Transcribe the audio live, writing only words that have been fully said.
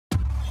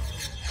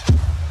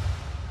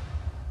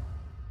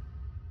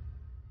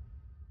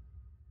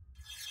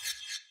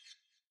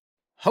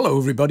Hello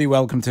everybody,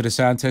 welcome to the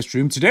sound test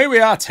room. Today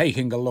we are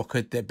taking a look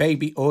at the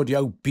Baby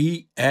Audio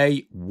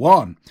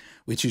BA-1,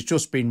 which has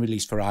just been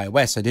released for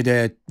iOS. I did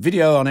a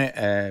video on it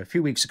a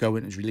few weeks ago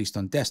when it was released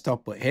on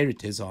desktop, but here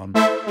it is on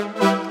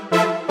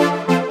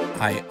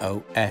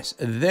iOS.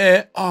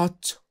 There are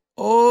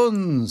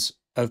tons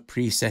of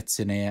presets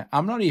in here.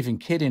 I'm not even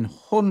kidding,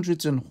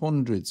 hundreds and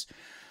hundreds.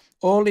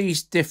 All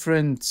these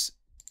different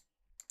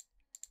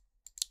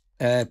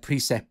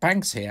preset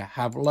banks here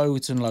have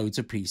loads and loads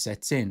of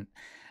presets in.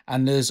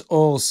 And there's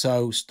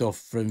also stuff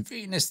from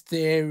Venus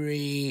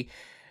Theory,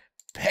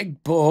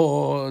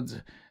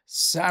 Pegboard,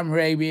 Sam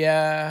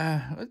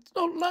Arabia,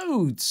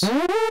 loads.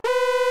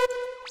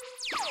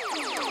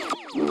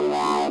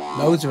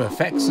 Loads of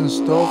effects and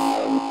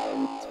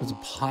stuff. There's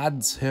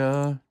pads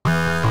here.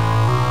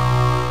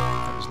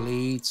 That was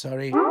lead,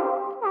 sorry.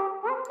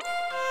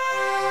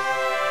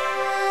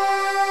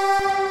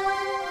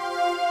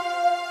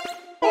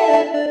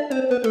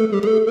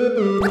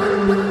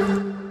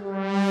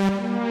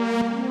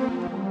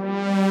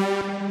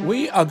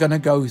 We are going to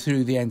go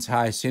through the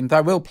entire synth.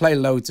 I will play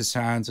loads of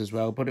sounds as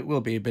well, but it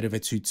will be a bit of a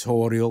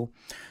tutorial.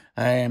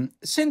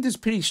 Synth is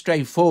pretty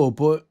straightforward,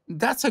 but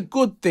that's a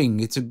good thing.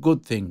 It's a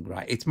good thing,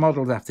 right? It's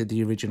modeled after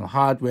the original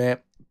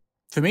hardware.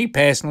 For me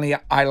personally,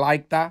 I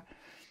like that.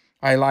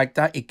 I like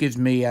that. It gives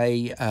me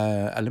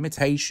a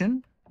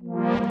limitation,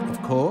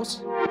 of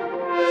course.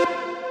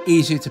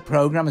 Easier to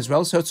program as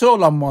well. So it's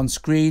all on one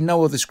screen.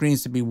 No other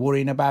screens to be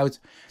worrying about.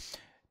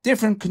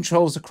 Different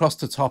controls across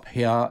the top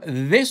here.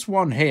 This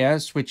one here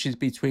switches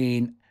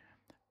between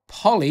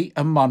poly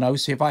and mono.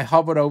 So if I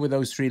hover over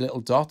those three little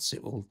dots,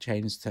 it will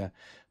change to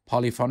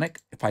polyphonic.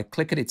 If I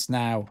click it, it's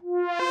now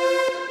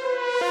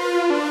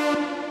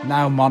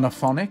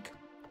monophonic.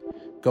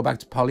 Go back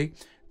to poly.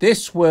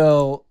 This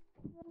will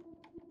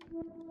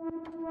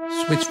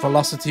switch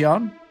velocity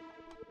on.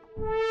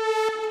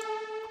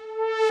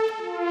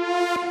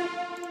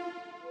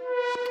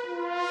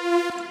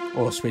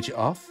 Or switch it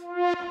off.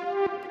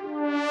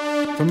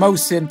 For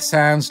most synth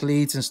sounds,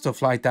 leads and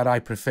stuff like that, I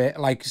prefer,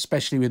 like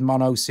especially with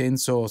mono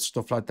synths or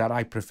stuff like that,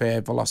 I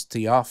prefer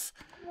velocity off.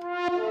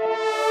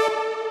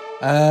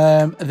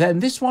 Then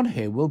this one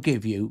here will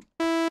give you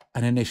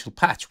an initial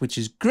patch, which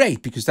is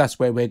great because that's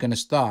where we're going to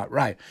start.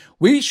 Right,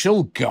 we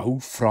shall go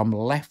from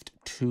left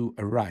to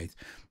right.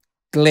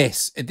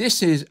 Gliss.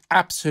 This is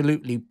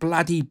absolutely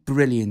bloody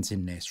brilliant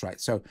in this,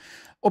 right? So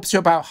up to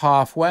about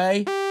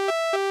halfway.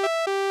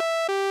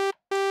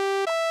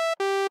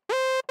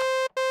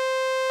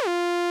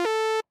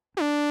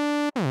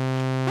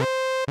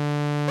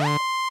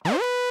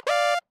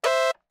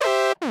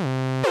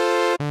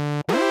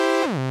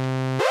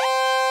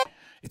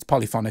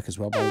 Polyphonic as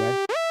well, by the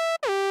way.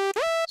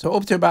 So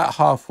up to about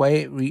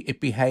halfway, it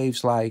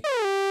behaves like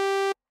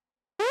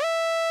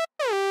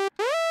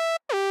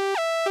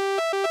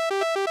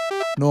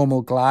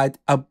normal glide.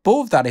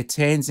 Above that, it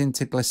turns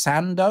into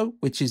glissando,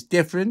 which is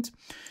different.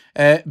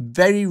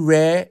 Very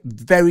rare,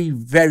 very,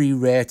 very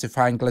rare to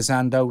find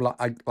glissando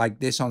like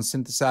this on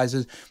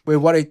synthesizers, where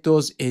what it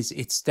does is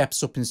it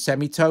steps up in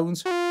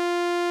semitones.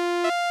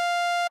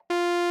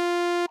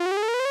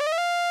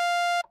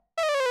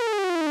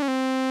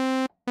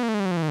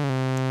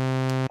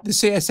 The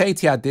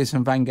CS80 had this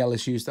and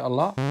Vangelis used it a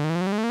lot.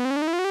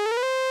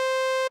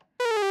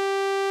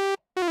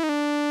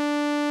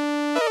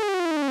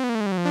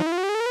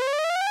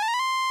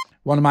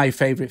 One of my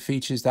favourite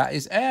features that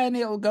is, and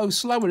it'll go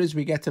slower as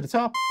we get to the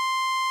top.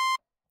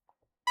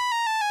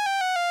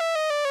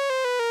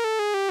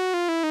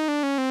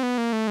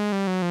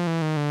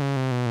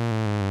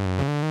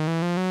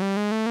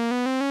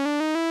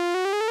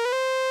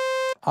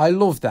 I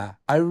love that.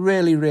 I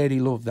really, really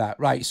love that.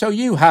 Right, so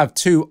you have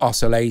two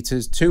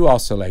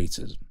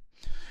oscillators.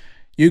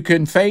 You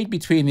can fade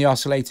between the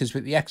oscillators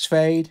with the X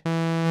fade.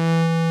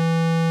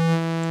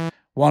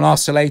 One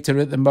oscillator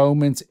at the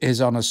moment is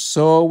on a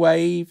saw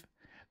wave.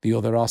 The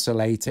other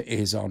oscillator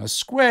is on a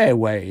square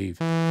wave.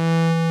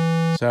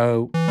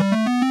 So,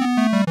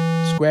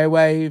 square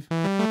wave,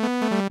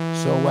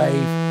 saw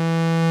wave,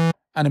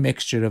 and a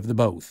mixture of the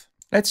both.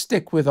 Let's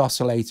stick with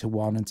oscillator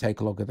 1 and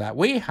take a look at that.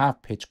 We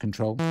have pitch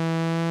control.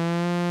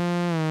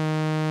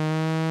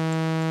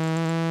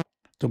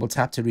 Double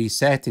tap to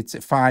reset. It's a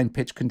fine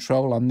pitch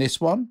control on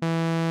this one.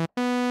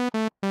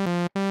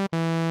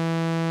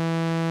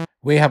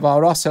 We have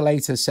our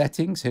oscillator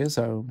settings here.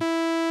 So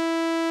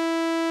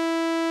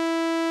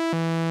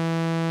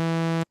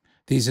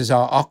these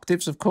are our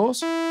octaves, of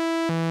course.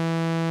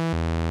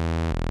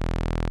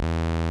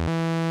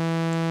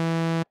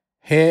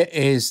 Here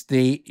is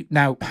the,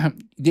 now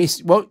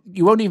this, well,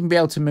 you won't even be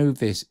able to move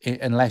this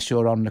unless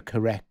you're on the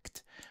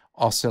correct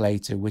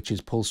oscillator, which is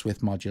pulse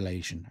width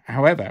modulation.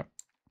 However,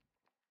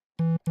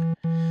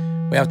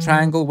 we have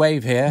triangle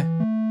wave here.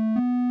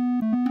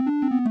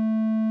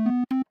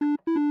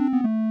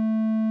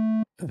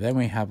 Then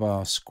we have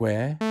our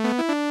square.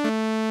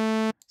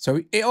 So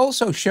it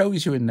also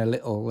shows you in the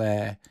little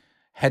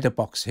header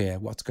box here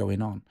what's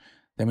going on.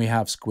 Then we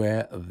have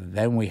square.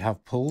 Then we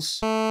have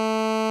pulse.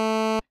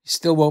 You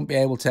still won't be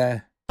able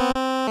to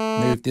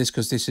move this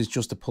because this is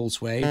just a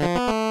pulse wave.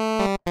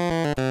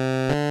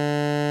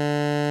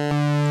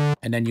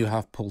 And then you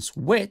have pulse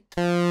width.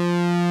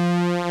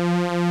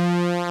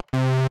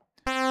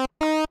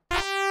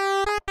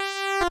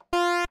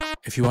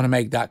 If you want to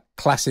make that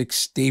classic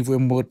Steve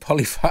Winwood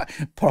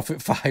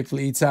Prophet 5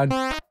 lead sound.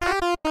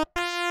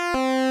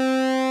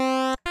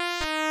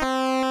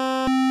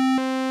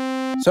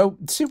 So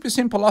super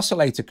simple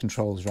oscillator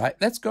controls, right?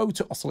 Let's go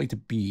to oscillator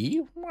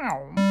B.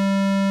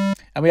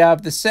 And we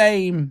have the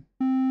same,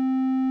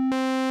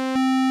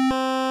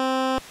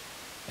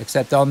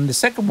 except on the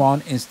second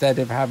one, instead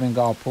of having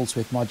our pulse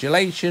width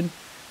modulation,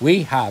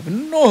 we have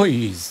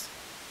noise,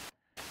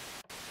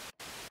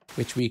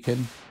 which we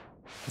can,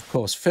 of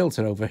course,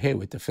 filter over here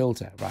with the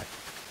filter, right?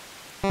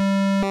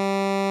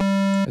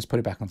 Let's put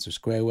it back onto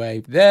square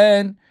wave.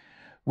 Then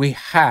we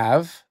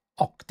have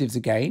octaves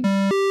again.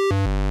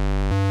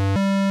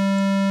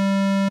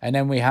 And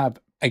then we have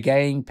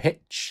again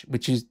pitch,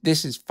 which is,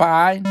 this is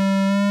fine.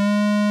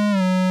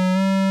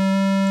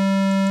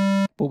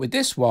 But with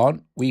this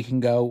one, we can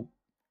go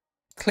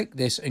click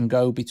this and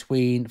go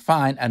between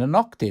fine and an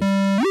octave.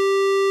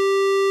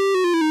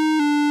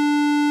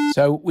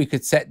 So we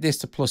could set this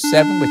to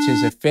 +7, which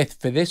is a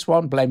fifth for this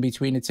one, blend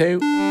between the two.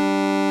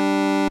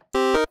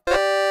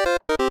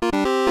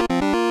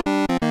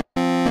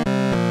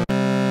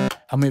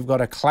 And we've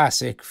got a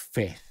classic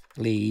fifth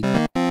lead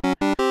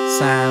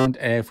sound.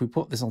 If we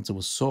put this onto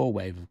a saw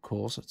wave, of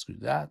course, let's do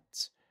that.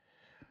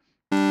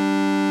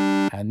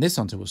 And this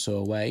onto a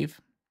saw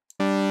wave.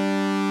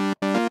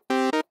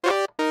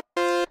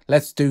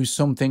 Let's do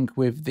something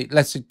with the,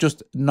 let's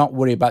just not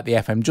worry about the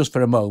FM just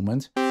for a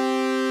moment.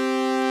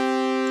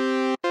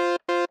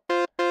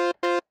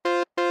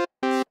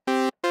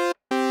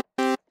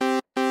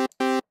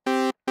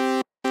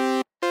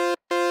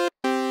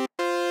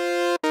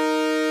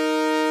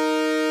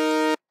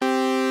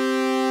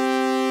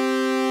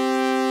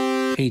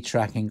 P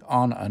tracking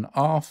on and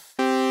off.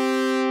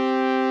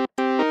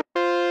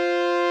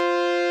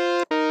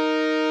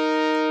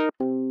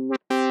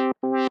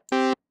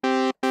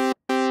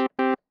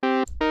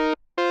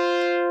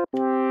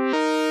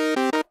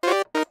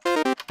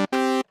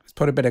 Let's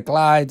put a bit of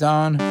glide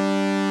on. And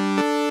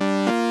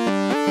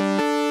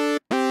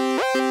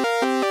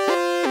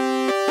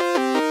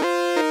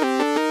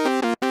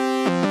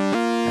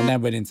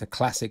then we're into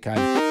classic kind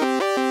of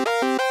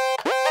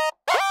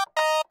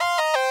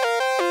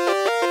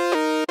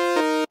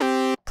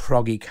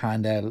proggy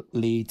kind of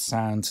lead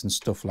sounds and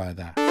stuff like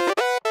that.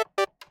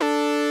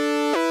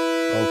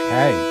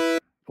 Okay,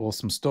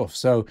 awesome stuff.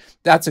 So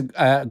that's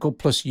a good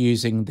plus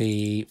using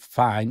the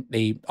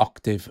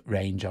octave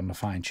range on the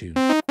fine tune.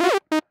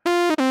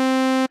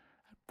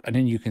 And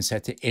then you can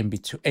set it in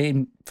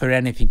between for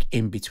anything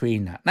in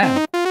between that.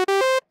 Now,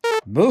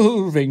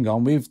 moving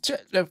on, the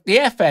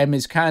FM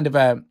is kind of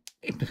a,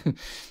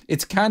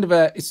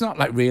 it's not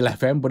like real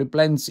FM, but it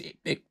blends,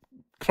 it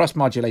cross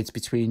modulates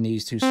between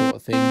these two sort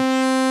of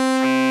things.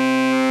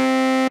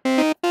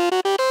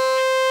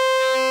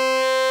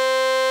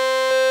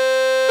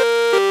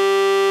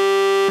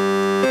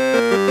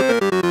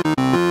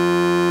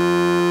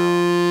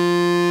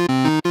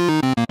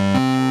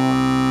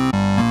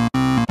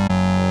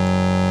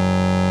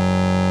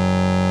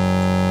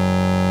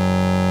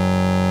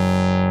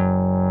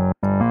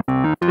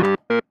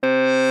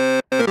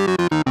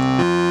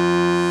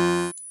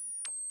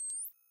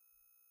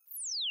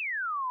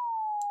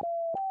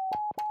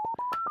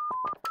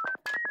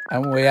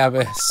 And we have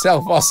a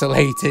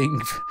self-oscillating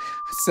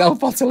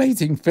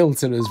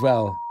filter as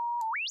well,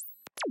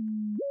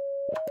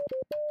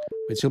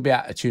 which will be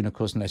out of tune, of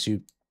course, unless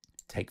you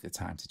take the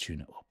time to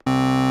tune it up.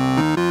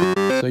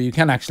 So you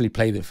can actually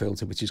play the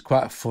filter, which is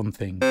quite a fun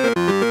thing.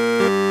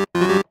 Okay,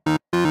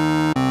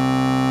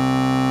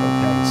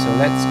 so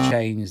let's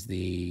change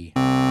the...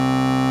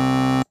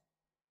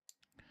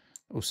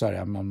 Oh, sorry,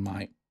 I'm on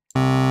my...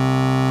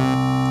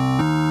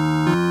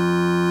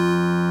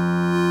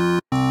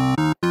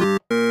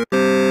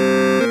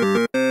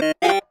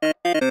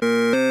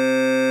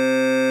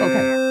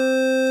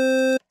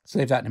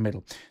 Leave that in the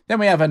middle. Then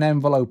we have an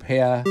envelope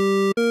here.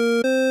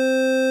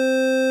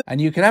 And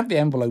you can have the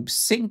envelope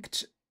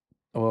synced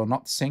or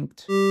not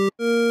synced.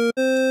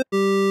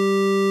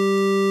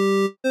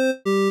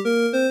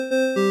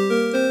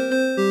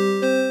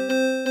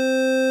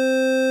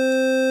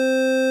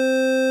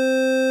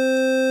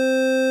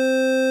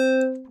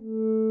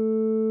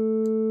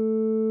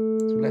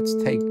 So let's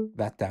take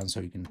that down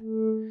so you can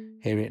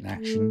hear it in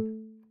action.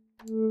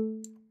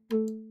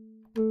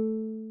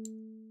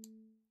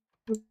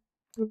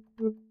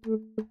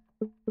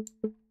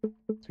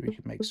 So we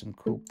can make some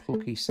cool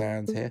plucky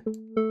sounds here.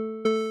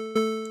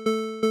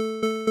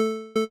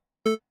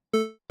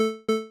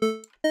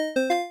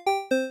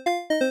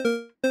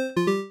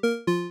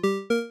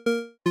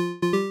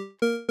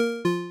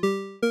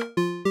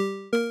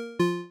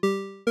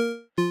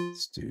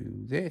 Let's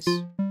do this.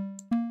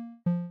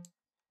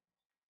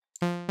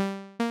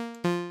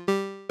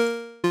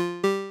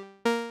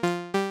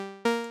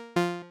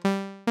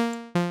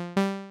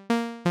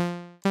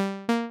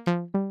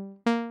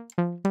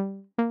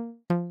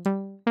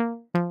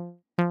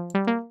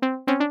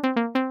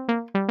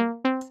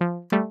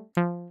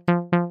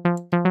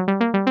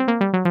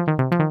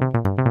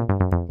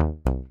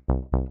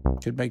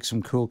 Should make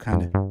some cool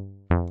kind of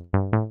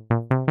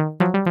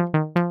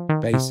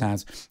bass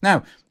sounds.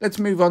 Now, let's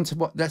move on to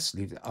what, let's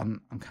leave it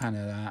on kind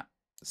of that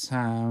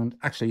sound.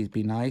 Actually, it'd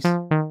be nice.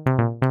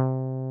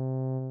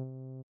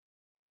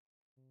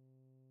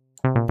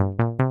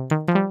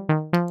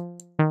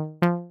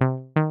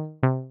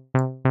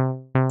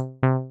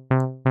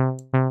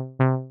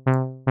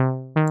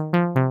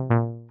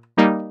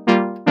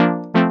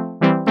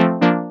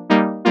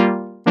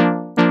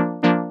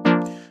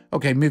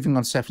 Okay, moving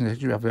on to second,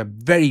 we have a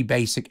very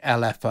basic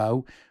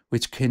LFO,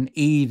 which can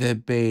either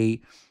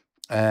be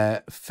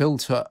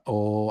filter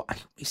or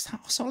is that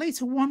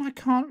oscillator one? I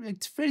can't.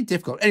 It's very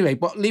difficult. Anyway,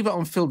 but leave it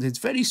on filter. It's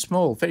very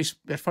small. It's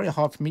very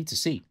hard for me to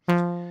see.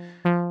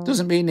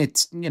 Doesn't mean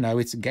it's, you know,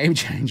 it's a game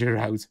changer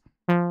out.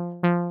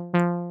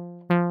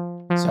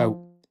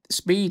 So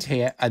speed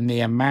here and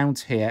the amount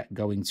here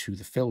going to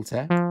the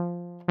filter.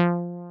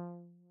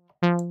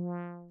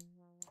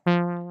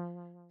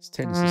 Let's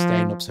turn the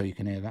sustain up so you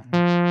can hear that.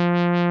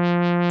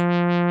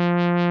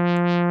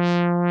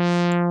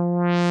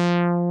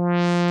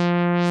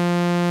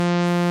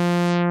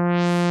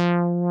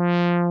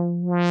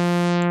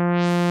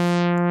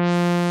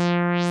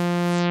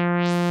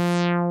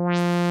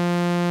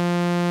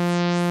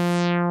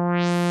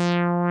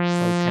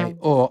 Okay,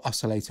 or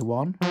oscillator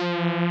one.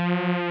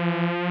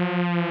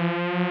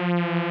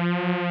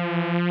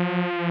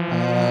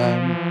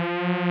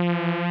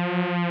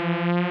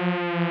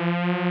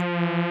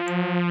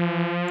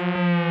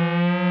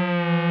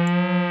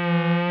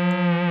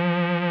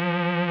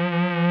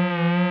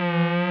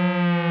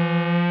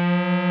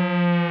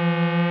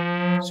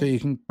 So you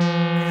can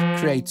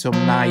create some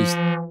nice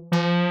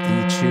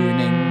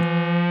detuning.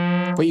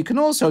 But you can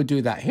also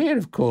do that here,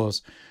 of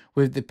course,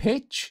 with the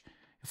pitch.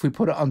 If we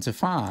put it onto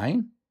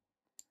fine,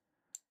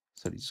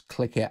 so we just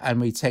click it and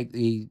we take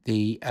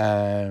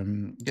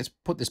let's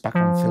put this back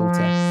on filter.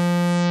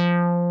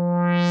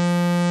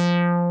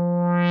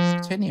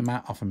 Turn the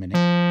amount off a minute.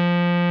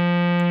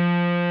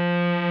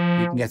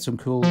 You can get some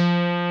cool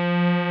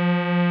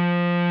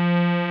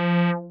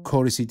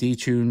chorusy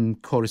detune,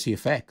 chorusy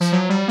effects.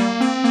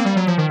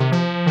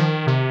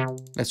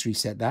 Let's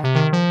reset that.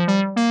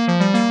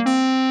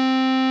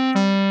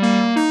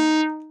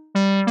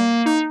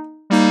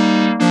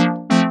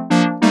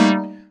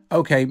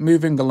 Okay,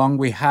 moving along,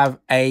 we have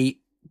a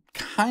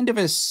kind of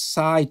a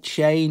side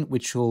chain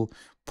which will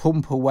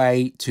pump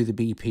away to the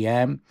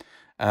BPM.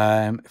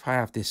 If I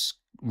have this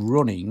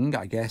running,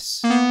 I guess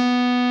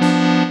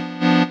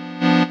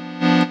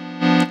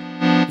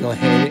you'll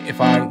hear it if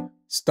I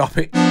stop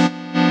it.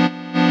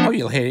 Oh,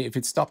 you'll hear it if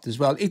it's stopped as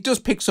well. It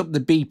just picks up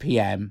the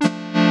BPM.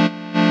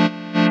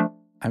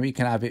 And we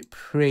can have it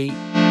pre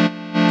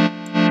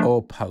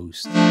or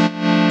post.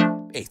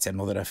 It's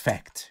another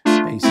effect,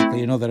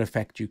 basically another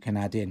effect you can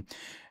add in.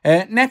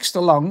 Next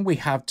along, we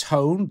have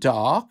tone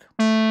dark.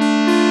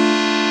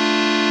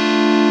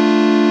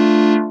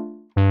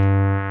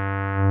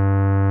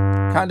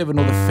 Kind of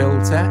another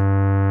filter.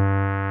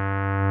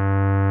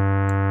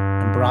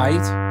 And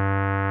bright.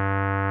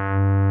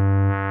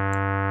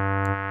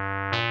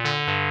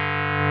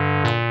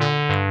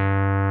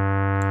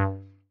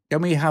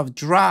 Then we have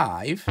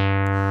drive,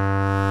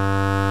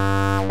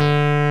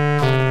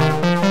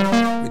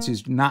 which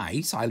is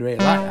nice. I really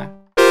like that.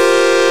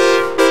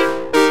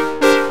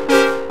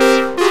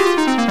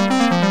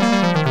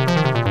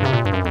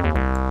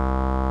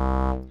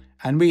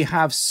 And we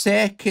have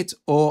circuit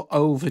or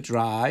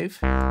overdrive.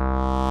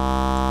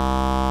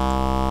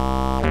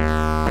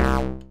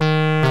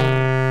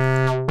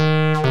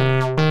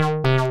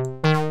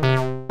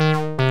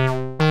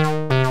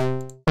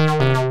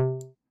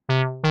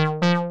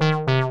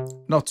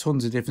 Not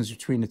tons of difference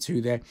between the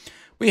two there.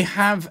 We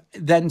have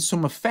then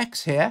some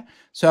effects here.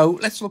 So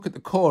let's look at the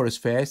chorus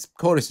first.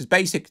 Chorus is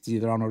basic, it's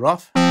either on or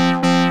off.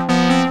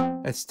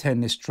 Let's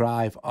turn this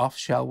drive off,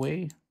 shall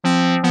we?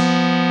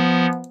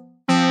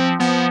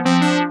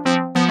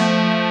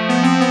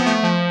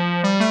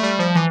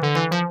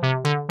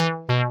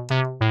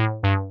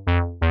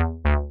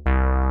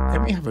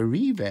 Then we have a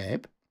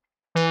reverb.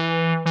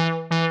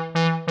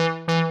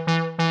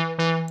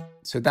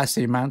 So that's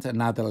the amount and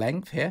now the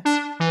length here.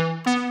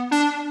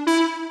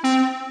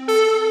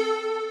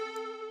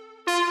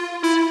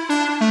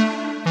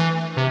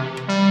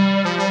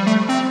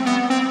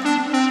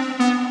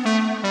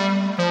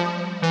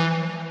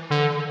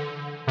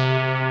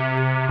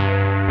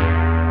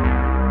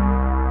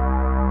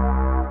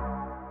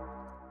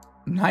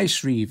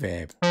 Nice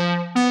reverb.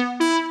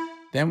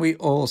 Then we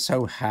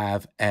also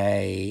have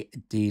a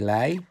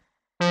delay.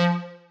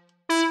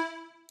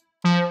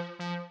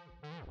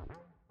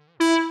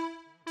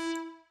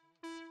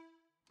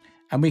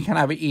 And we can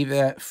have it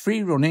either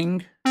free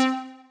running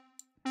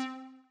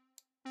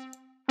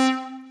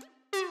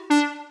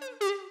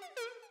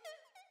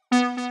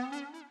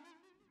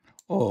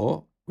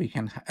or we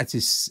can have it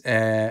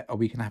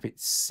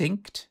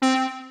synced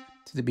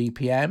to the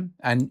BPM.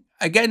 And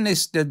again, the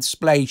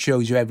display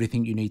shows you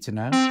everything you need to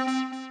know.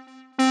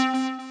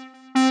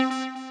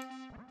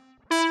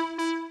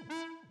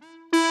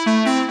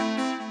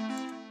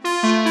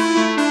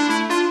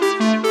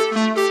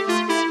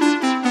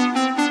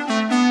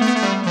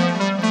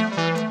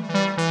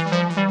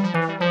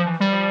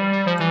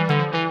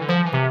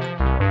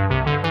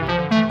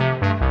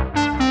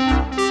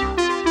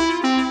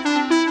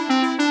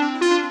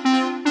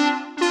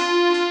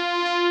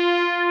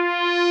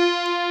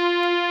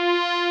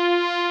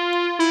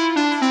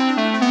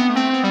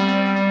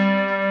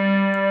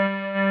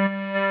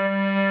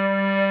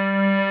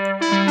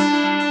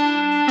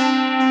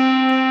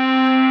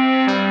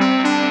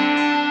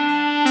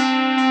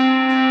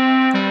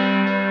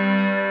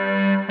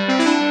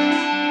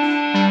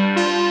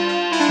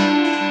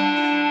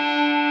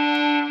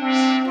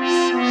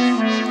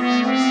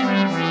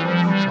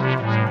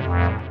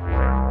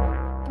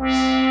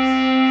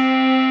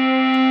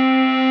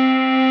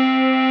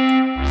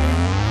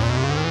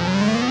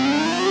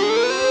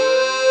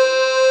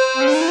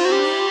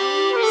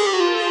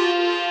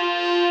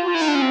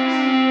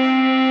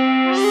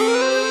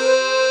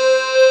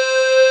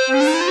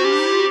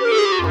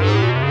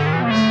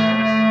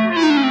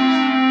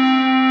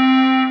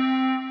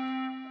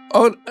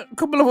 Oh, a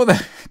couple of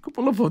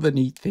other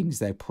neat things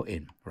they put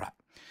in, right?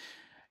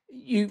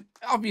 You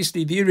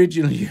obviously the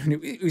original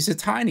unit, it was a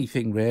tiny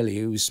thing, really.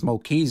 It was small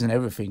keys and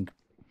everything.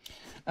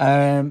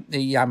 The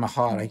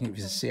Yamaha, I think it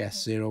was a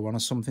CS01 or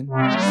something.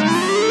 I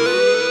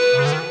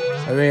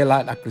really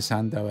like that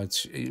glissando.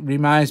 It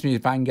reminds me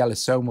of Vangelis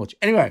so much.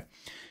 Anyway,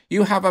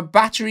 you have a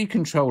battery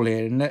control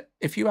here, and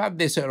if you have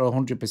this at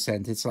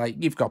 100%, it's like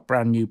you've got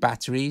brand new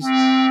batteries.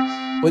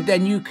 But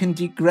then you can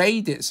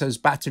degrade it so as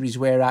batteries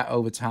wear out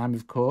over time,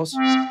 of course.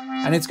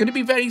 And it's going to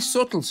be very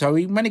subtle, so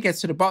even when it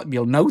gets to the bottom,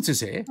 you'll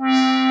notice it.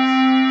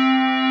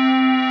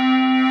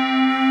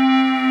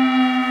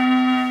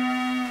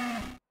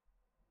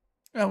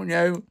 Oh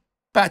no,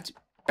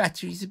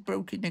 batteries are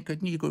broken. They're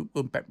good. You got to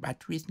go back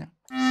batteries now.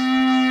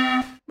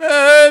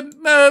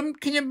 Mom,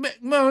 can you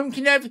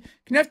have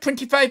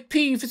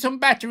 25p for some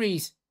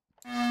batteries?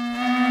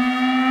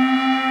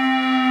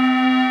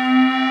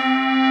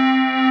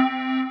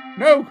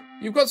 No,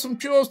 you've got some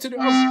chores to do.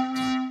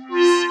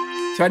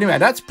 Oh. So anyway,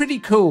 that's pretty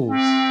cool,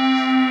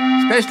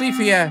 especially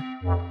for you.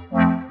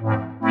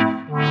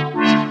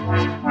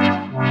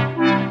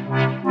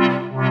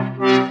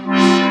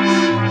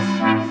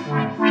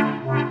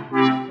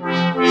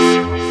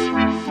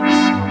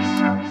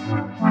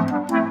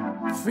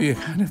 For your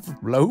kind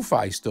of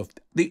lo-fi stuff.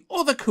 The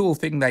other cool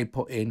thing they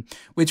put in,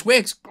 which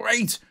works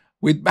great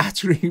with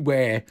battery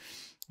wear,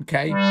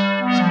 okay,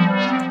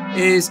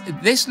 is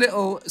this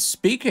little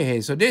speaker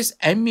here. So this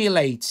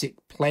emulates it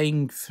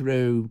playing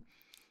through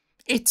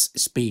its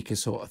speaker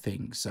sort of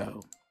thing.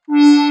 So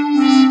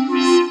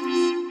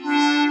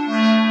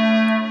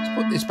let's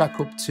put this back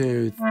up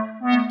to,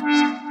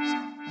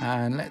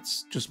 and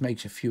let's just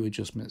make a few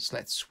adjustments.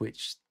 Let's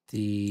switch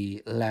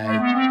the delay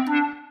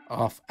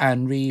off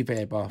and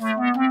reverb off.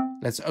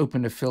 Let's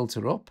open the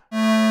filter up.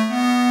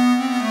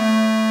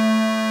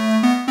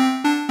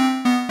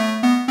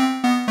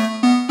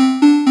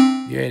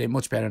 You hear it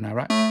much better now,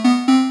 right?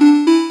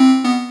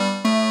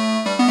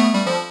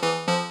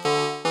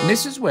 And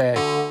this is where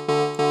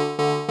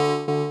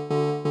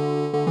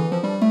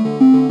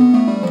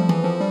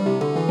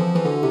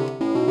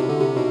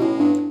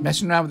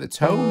messing around with the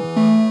tone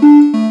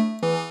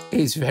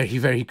is very,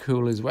 very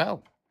cool as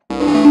well.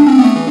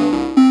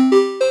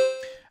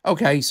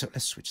 Okay, so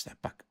let's switch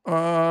that back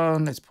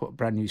on. Let's put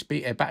brand new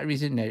speaker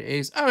batteries in. There it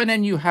is. Oh, and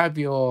then you have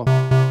your...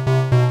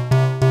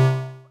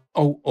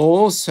 Oh,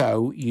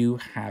 also you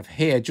have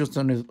here, just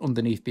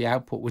underneath the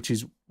output, which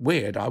is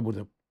weird. I would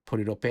have put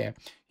it up here.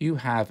 You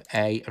have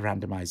a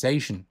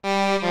randomization.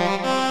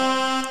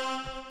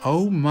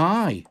 Oh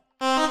my.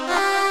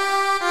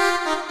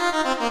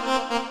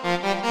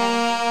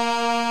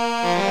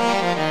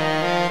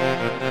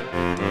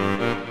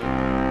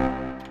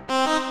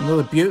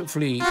 Another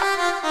beautifully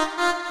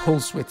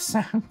pulse width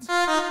sound.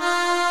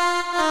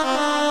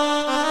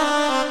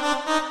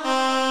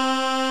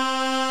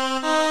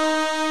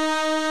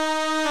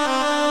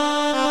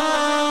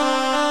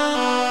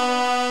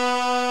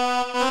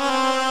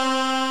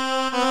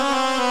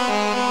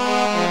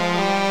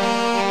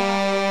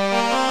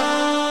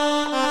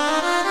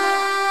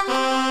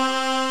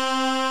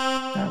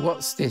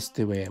 What's this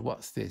do here?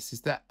 What's this?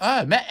 Is that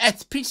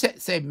it's preset?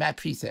 Same my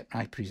preset.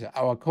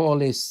 Oh, I call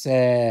this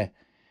I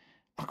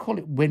call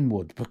it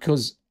Winwood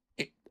because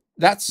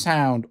that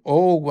sound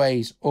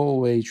always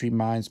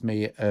reminds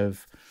me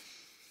of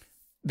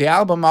the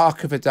album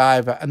Arc of a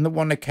Diver and the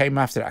one that came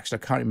after. Actually,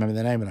 I can't remember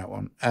the name of that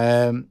one.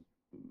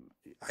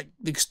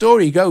 The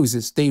story goes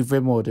that Steve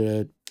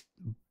Winwood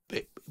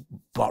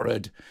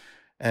borrowed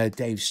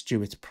Dave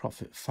Stewart's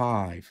Prophet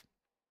 5.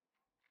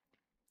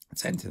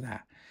 Let's enter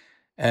that.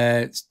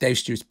 It's Dave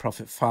Stewart's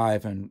Prophet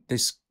 5, and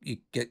this you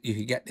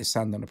could get this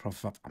sound on the Prophet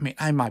 5. I mean,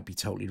 I might be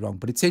totally wrong,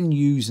 but it's in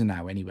user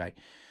now anyway.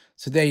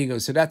 So there you go.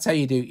 So that's how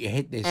you do it. You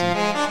hit this,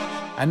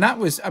 and that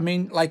was, I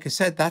mean, like I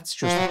said, that's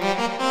just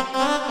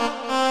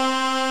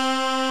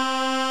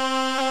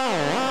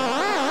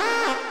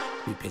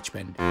we pitch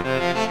bend.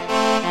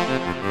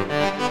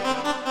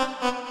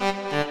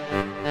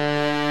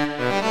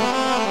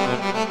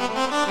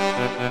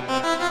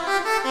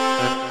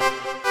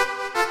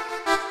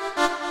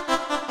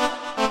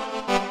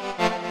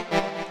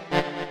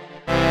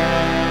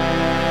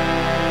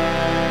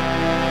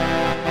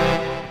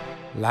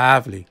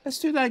 Lovely. Let's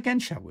do that again,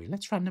 shall we?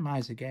 Let's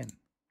randomize again.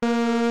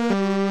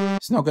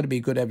 It's not going to be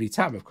good every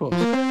time, of course.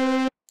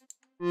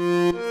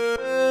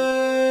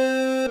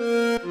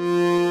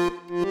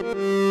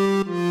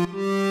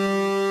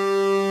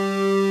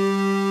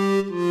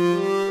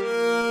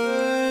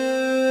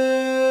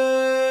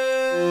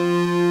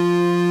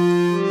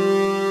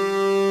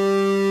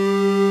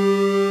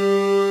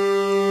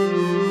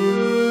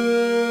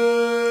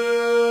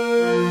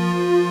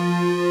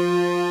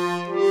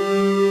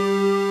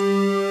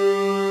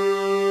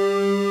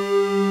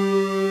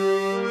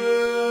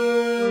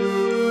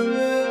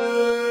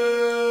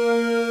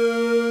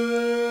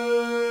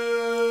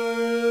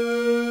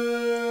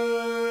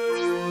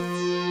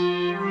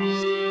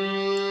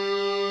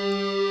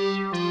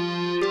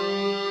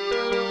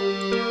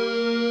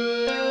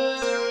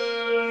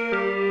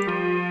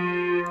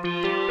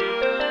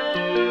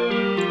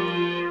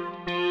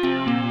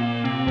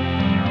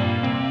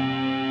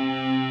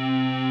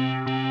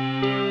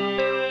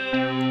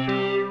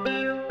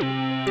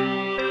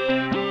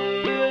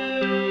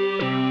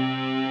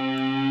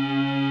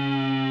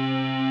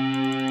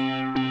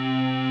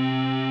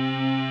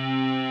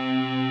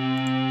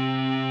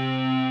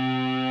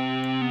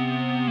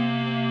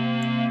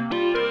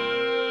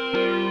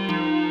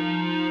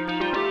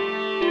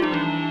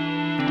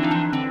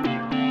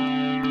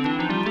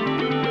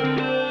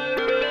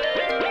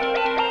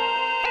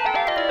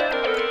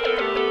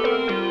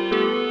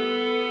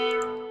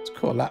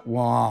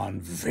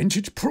 BA-1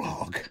 vintage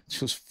prog,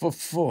 just for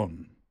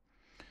fun.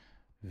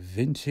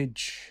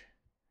 Vintage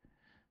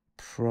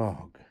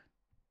prog,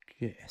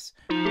 yes.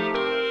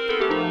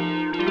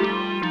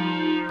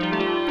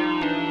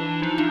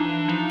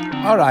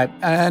 All right,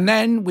 and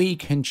then we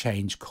can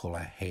change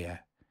color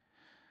here.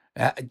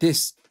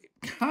 This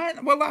kind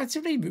of, well,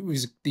 actually it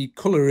was the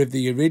color of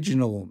the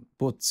original,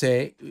 but it's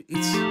a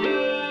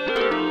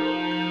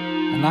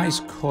nice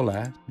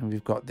color. And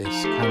we've got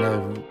this kind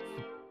of,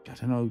 I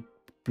don't know,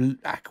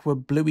 aqua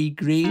bluey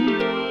green.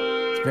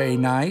 It's very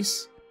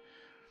nice.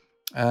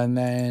 And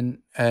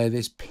then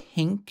this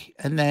pink,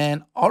 and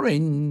then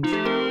orange.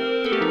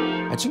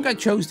 I think I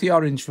chose the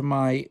orange for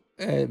my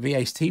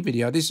VST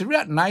video. This is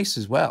really nice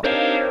as well.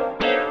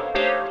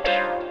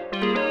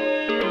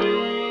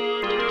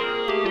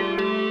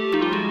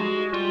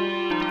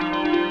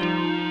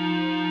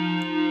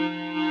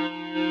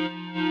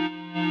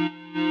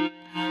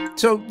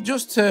 So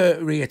just to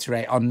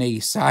reiterate on the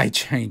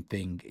sidechain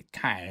thing,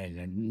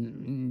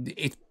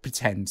 it's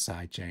pretend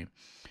sidechain.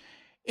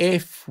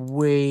 If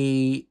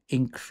we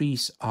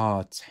increase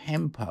our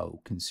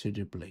tempo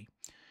considerably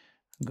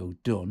and go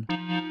done,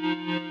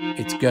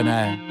 it's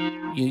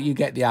gonna, you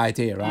get the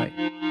idea, right?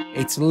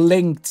 It's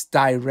linked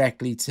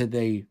directly to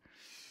the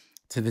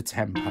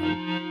tempo.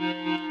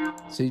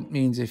 So it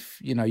means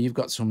if, you know, you've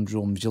got some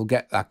drums, you'll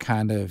get that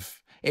kind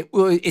of,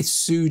 it's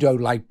pseudo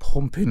like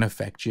pumping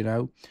effect, you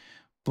know.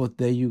 But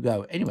there you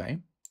go. Anyway,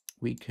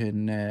 we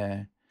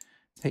can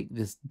take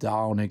this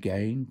down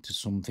again to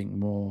something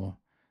more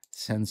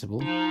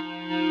sensible,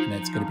 and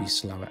it's going to be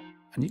slower.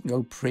 And you can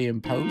go pre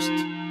and post.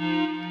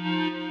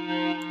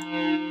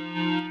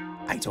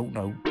 I don't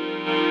know.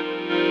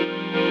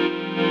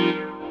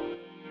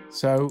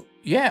 So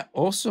yeah,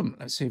 awesome.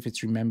 Let's see if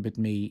it's remembered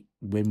me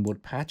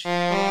Winwood patch.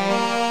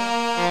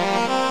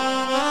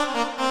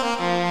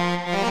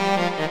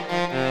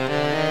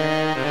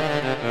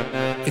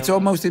 It's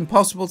almost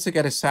impossible to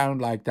get a sound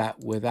like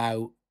that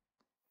without,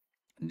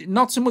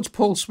 not so much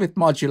pulse width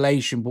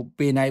modulation, but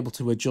being able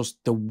to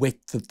adjust the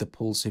width of the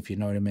pulse, if you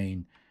know what I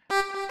mean.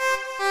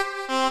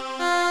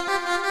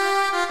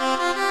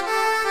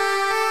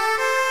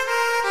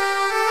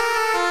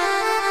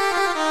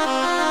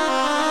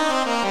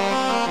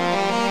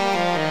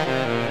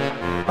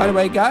 By the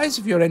way, guys,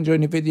 if you're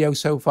enjoying the video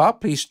so far,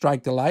 please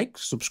strike the like,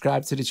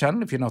 subscribe to the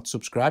channel if you're not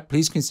subscribed.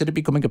 Please consider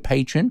becoming a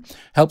patron.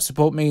 Help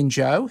support me and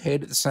Joe here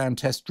at the Sound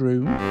Test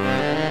Room.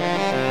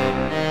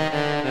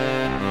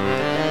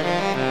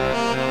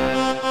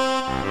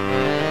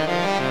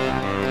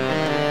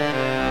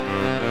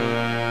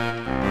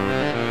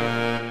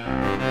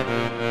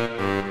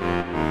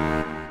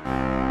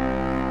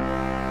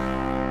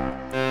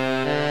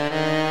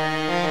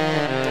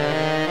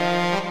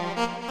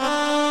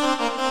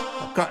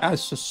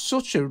 That's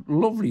such a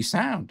lovely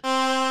sound.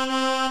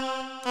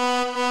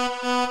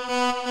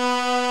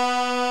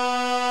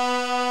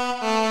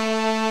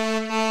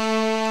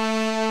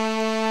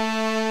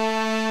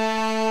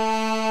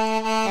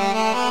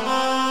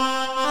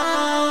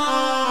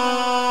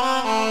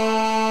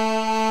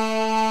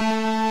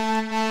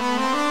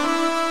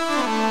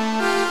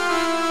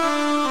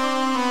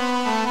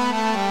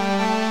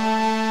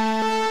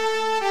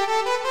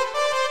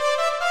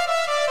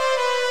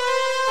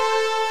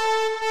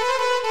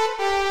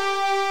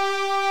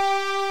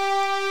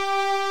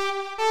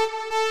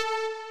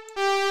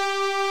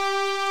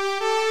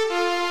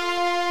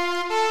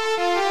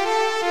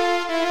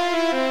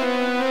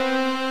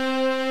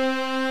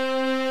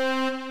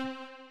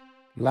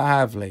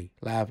 Lovely,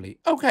 lovely.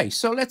 Okay,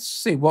 so let's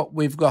see what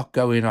we've got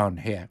going on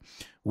here.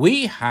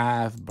 We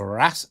have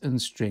brass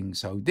and strings.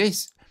 So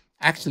this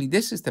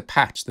is the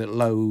patch that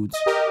loads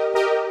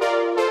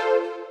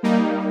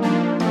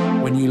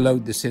when you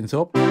load the synth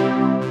up.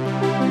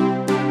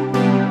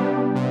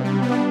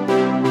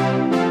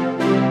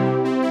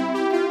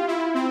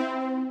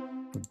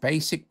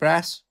 Basic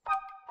brass.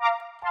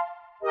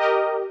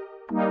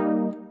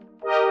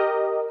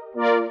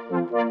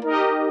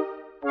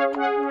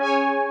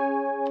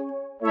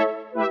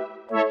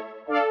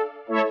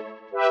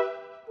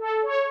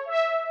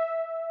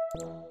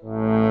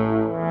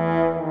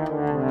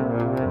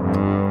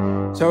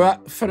 So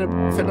for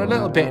a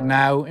little bit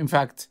now, in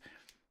fact,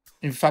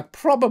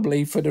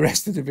 probably for the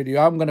rest of the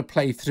video, I'm going to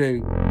play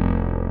through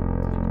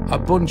a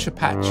bunch of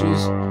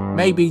patches,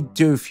 maybe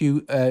do a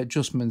few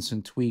adjustments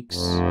and tweaks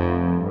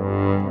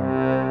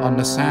on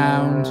the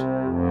sound.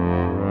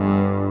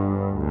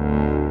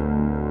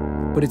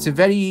 But it's a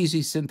very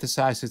easy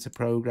synthesizer to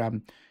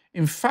program.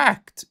 In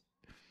fact,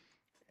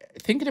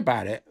 thinking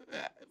about it,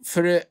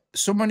 for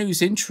someone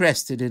who's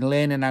interested in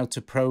learning how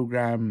to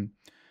program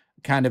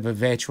kind of a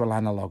virtual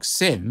analog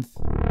synth,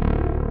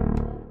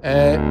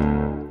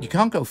 you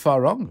can't go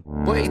far wrong.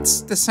 But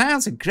the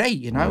sounds are great,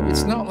 you know.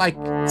 It's not like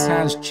it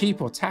sounds cheap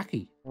or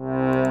tacky,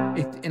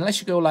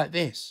 unless you go like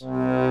this.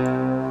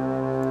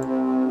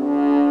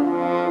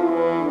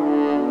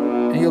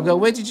 And you'll go,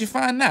 where did you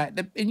find that?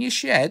 In your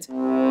shed?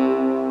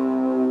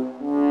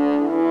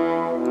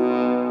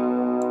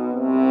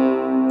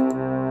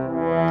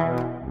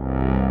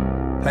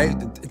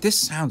 this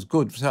sounds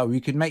good. So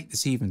we could make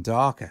this even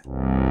darker.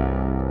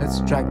 Let's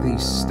drag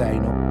these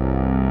sustain up.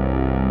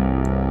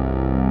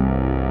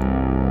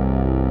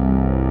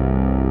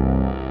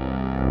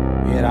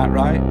 You hear that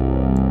right?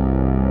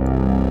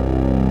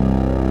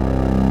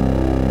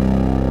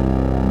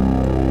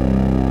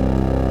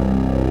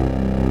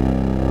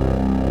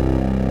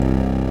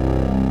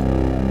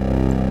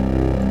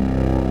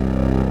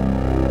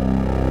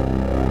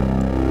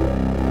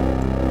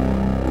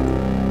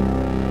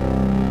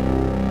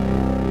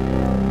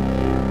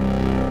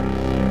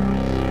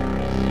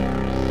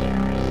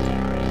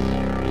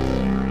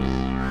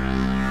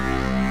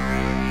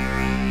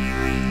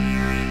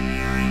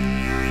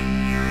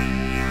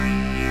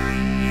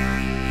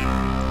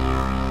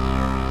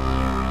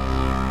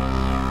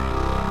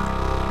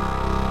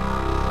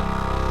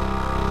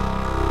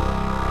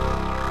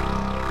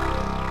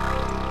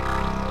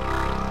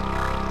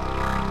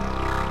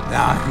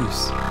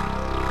 Nice.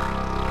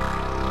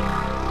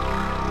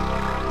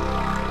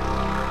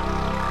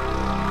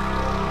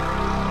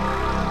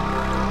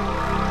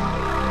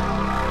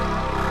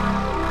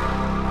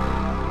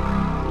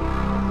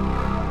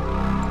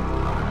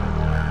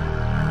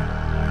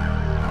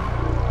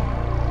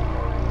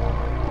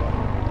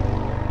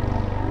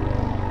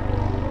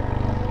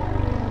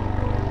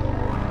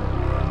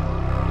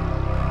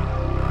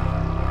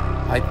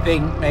 I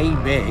think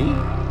maybe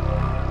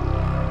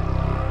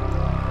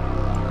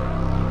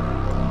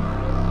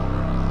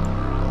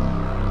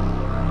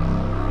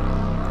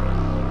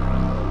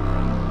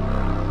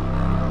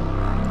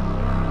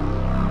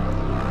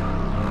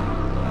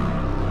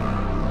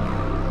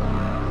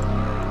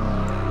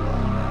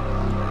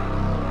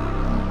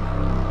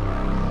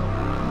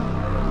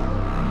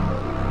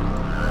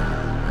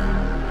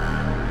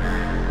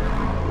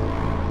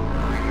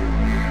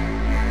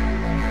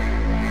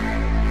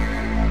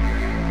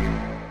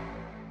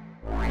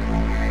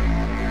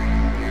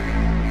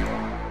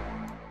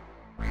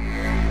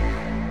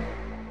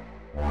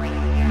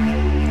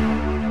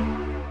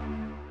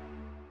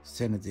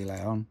turn the delay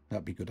on.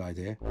 That'd be a good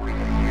idea.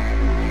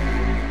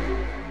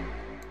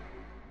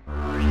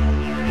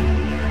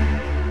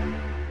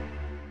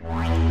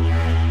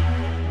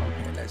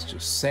 Okay, let's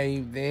just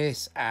save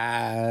this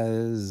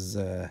as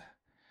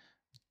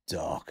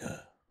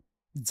darker.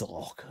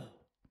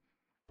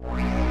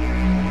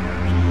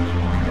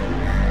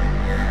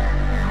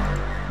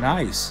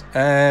 Nice.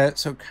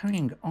 So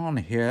carrying on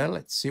here,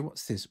 let's see,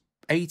 what's this?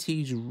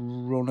 80s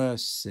runner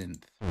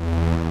synth.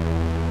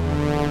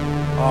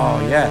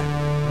 Oh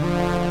yeah.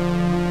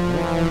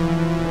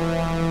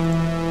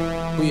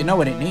 Well, you know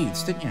what it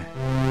needs, didn't you?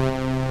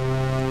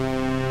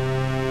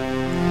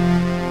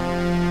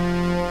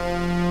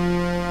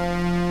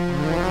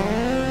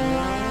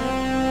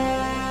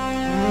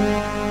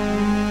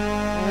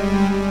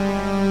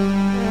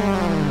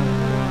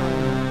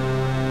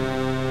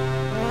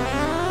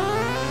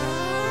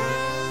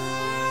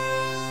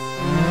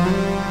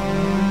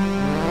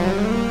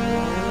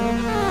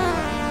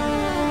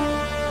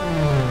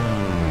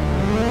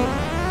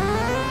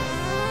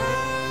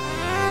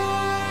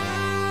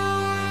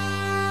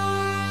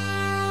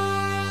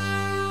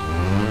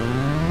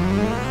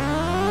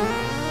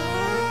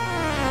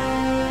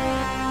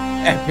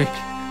 Epic.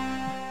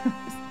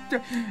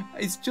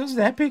 It's just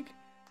epic.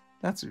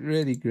 That's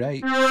really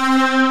great.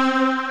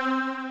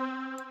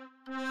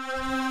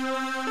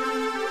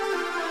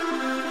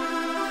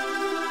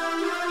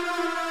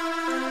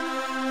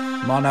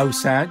 Mono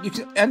sound.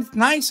 And it's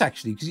nice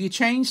actually, because you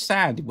change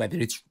sound, whether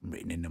it's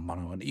written in the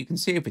mono, you can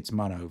see if it's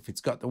mono, if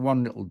it's got the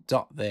one little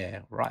dot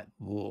there, right?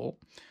 Whoa.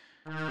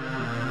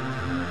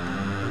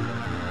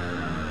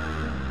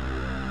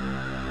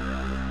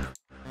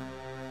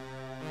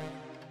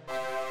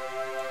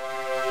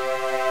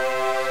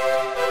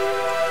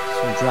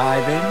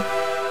 Driving.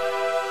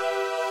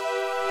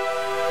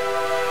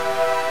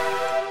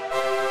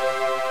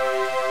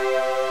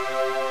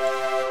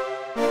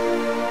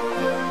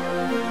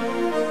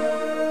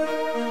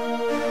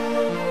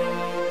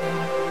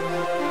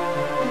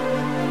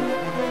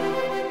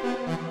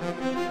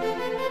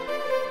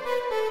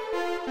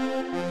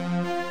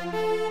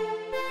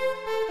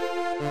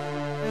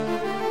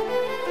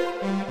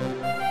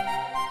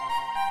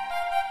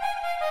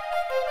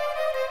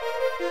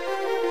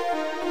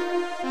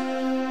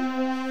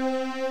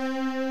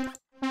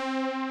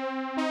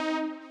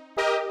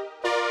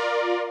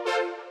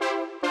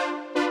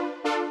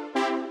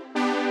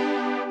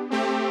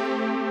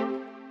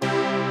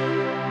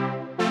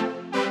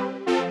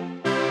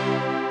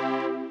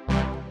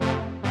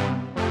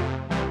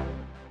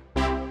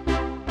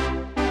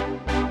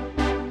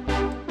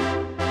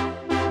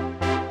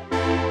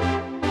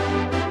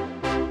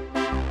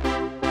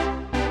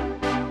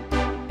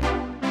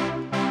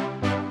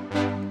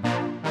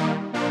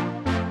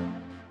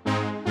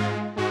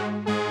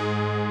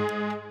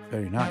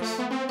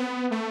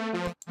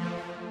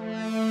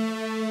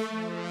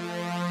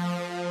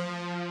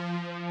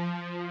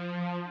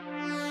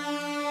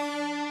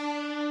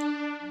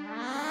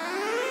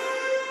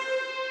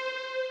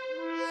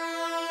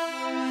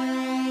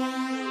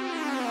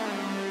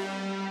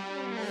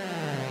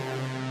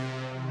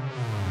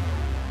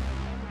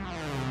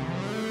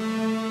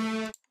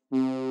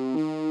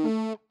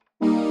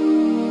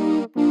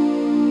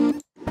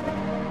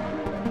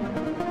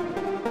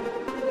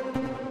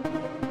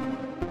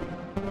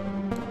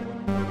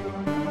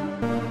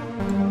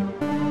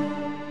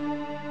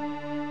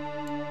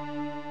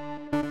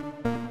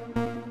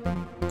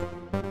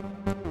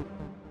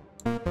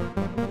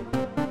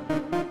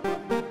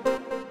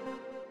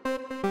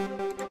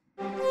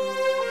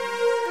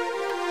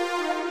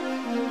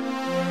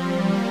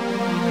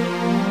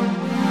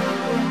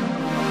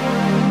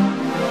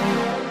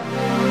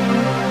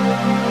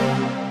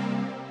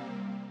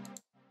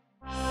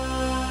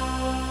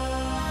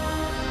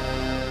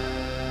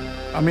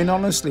 I mean,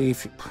 honestly,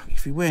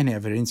 if you weren't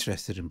ever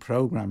interested in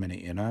programming it,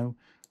 you know,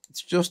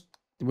 it's just,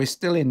 we're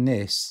still in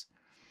this.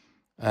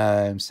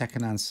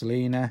 Secondhand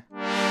Selena.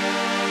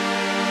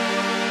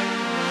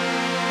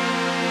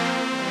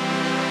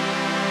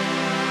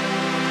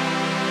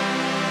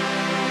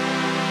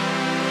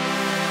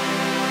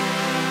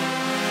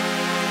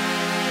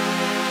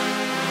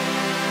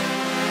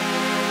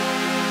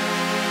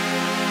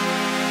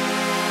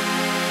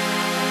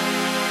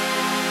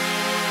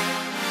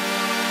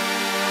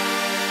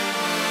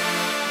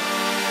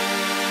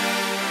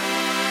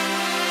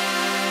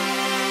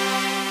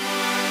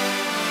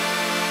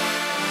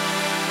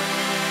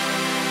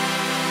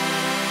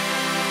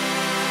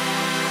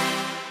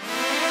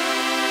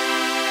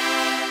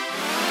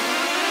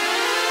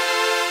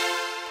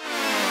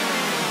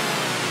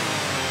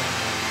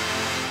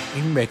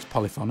 Even works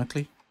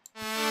polyphonically.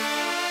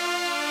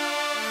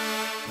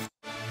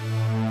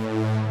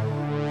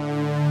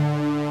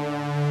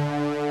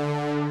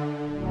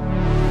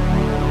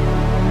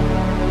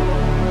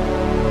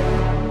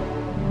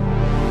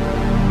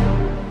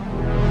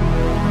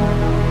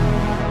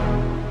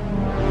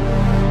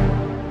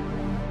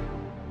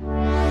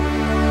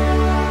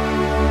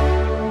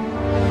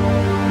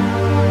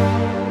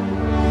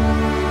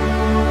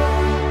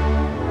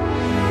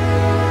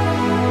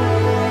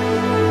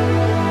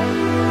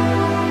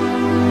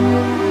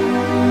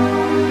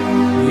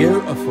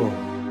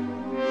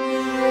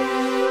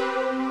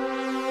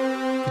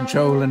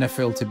 Controlling a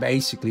filter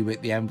basically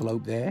with the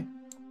envelope there.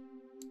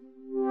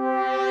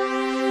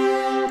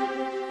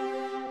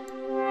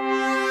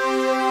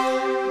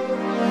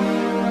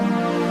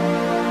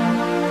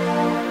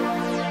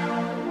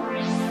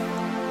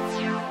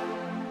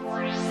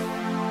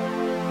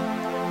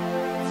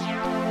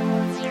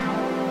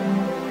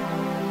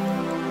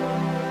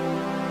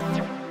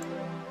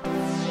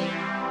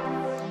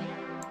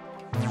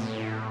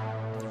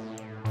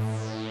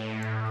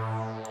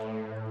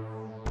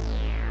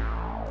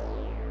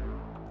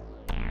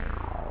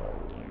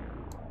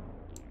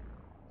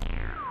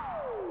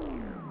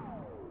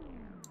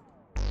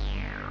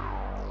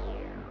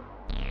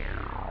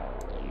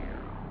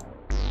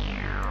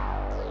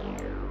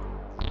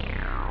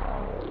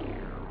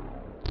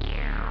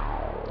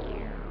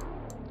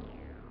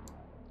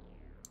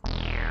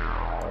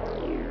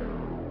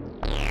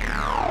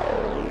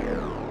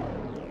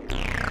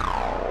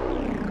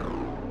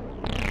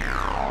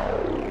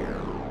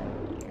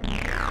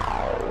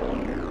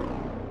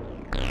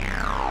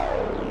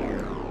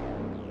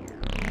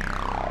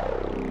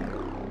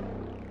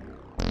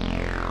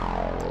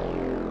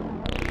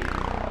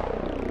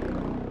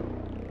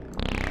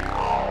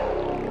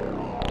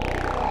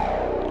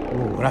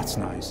 Oh, that's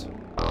nice.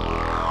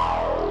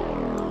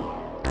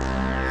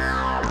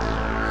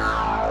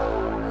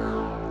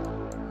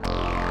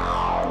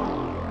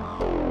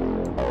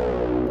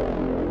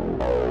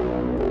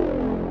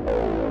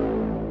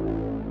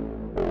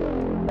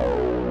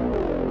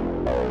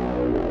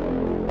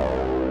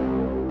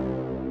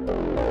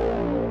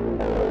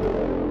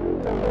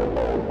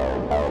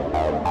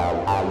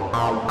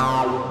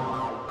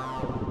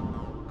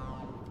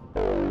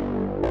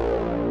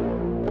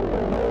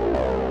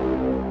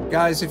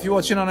 Guys, if you're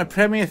watching on a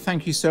Premiere,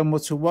 thank you so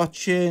much for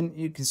watching.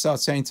 You can start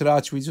saying to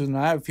Archie with us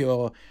now. If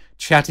you're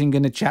chatting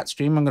in the chat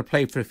stream, I'm going to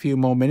play for a few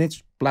more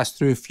minutes, blast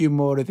through a few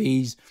more of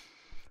these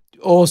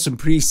awesome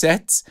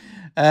presets,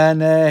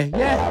 and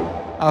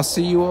yeah, I'll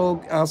see you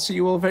all. I'll see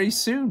you all very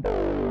soon.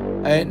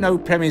 No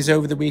premieres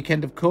over the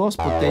weekend, of course,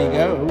 but there you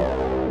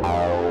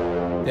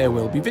go. There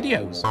will be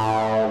videos.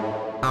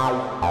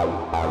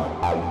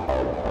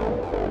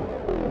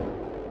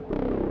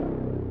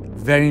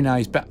 Very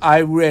nice, but I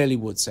really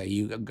would say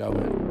you go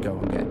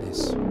and get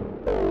this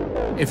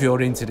if you're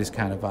into this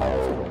kind of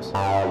vibe, of course.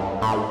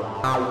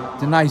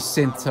 It's a nice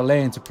synth to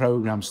learn to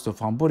program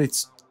stuff on, but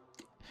it's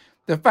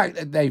the fact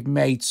that they've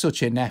made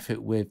such an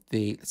effort with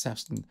the, let's have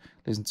some,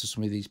 listen to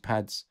some of these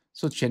pads,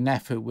 such an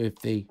effort with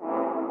the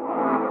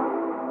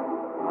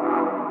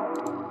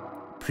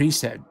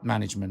preset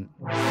management.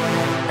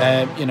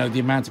 You know, the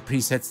amount of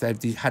presets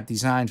they've had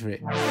designed for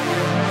it.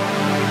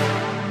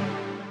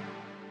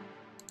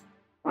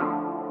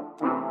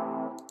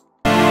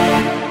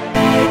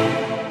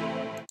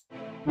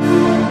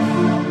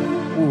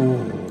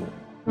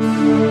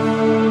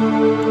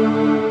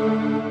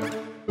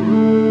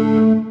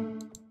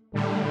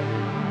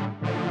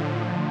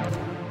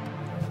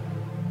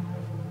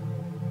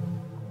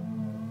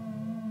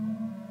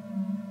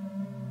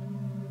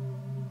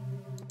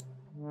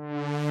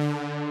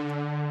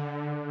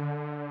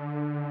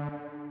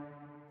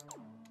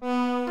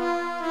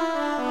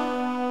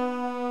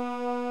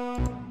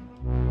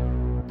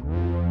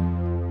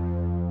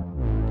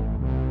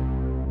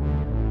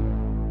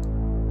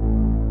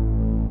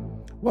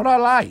 What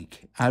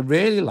I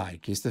really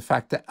like, is the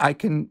fact that I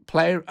can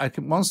play,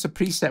 once the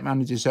preset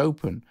manager's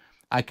open,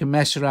 I can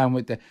mess around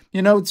with the,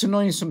 you know, it's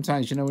annoying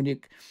sometimes, you know,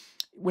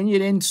 when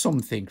you're in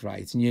something,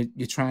 right, and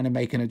you're trying to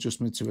make an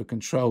adjustment to a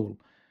control,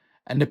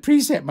 and the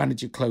preset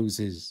manager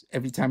closes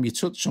every time you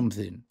touch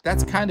something.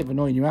 That's kind of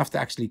annoying. You have to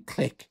actually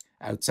click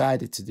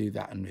outside it to do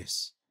that in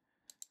this.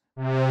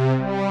 But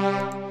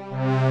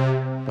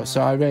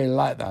so I really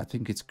like that. I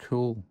think it's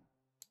cool.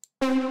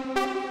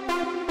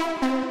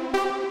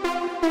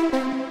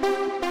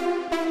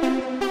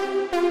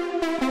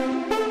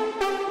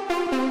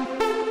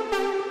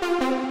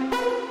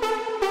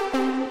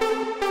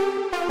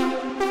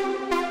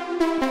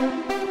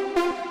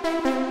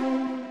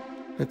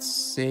 Let's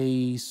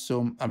see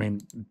some, I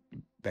mean,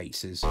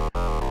 basses.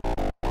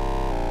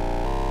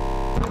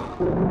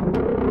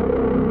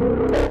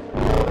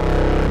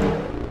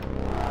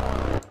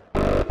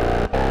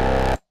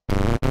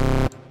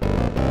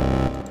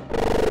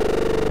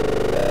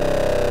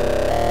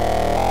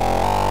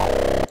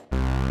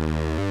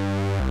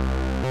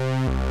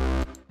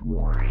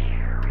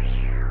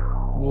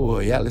 Oh,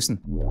 yeah,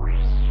 listen.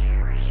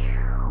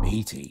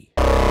 Meaty.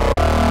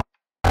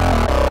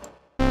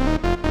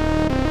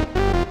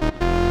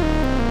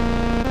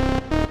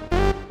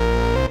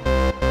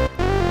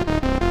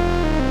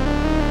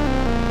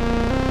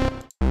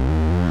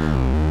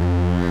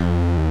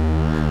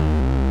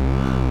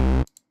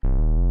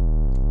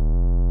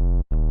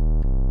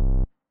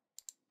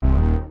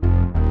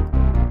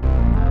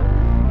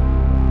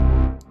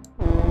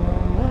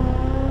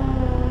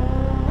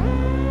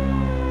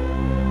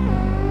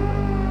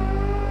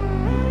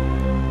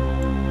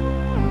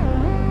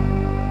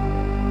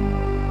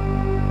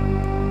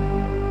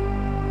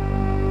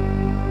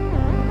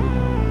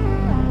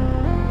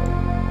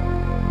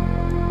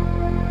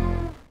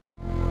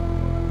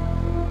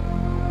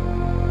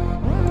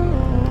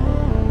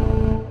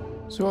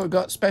 So we've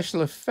got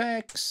special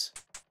effects,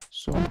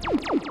 some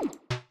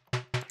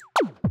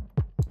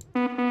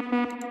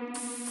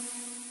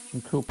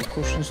cool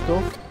percussion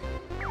stuff.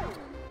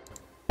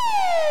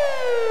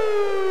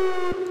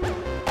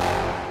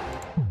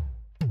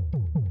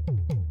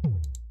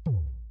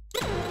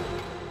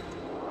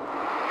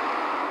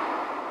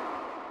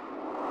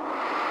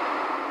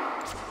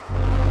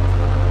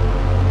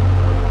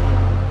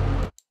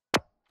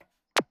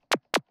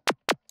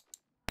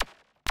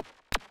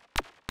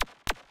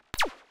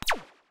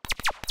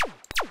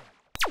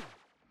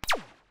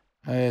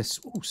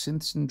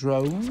 Synths and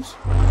drones.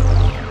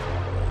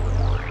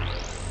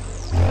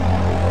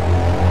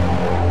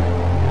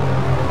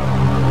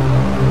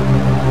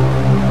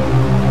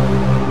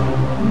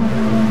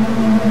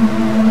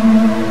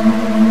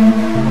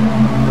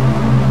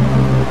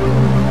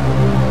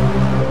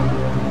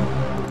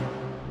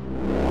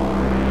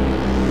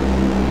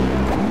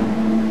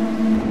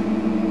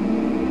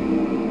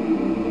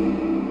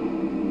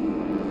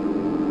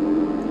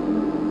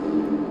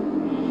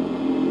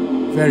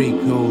 Very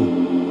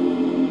cool.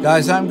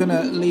 Guys, I'm going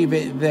to leave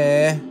it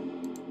there.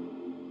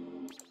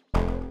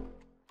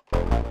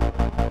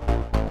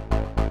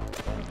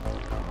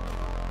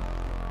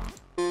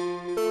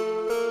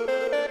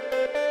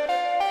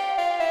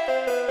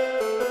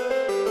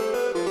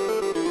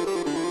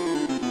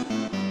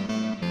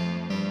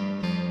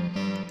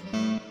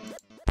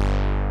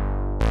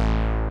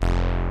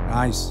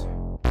 Nice.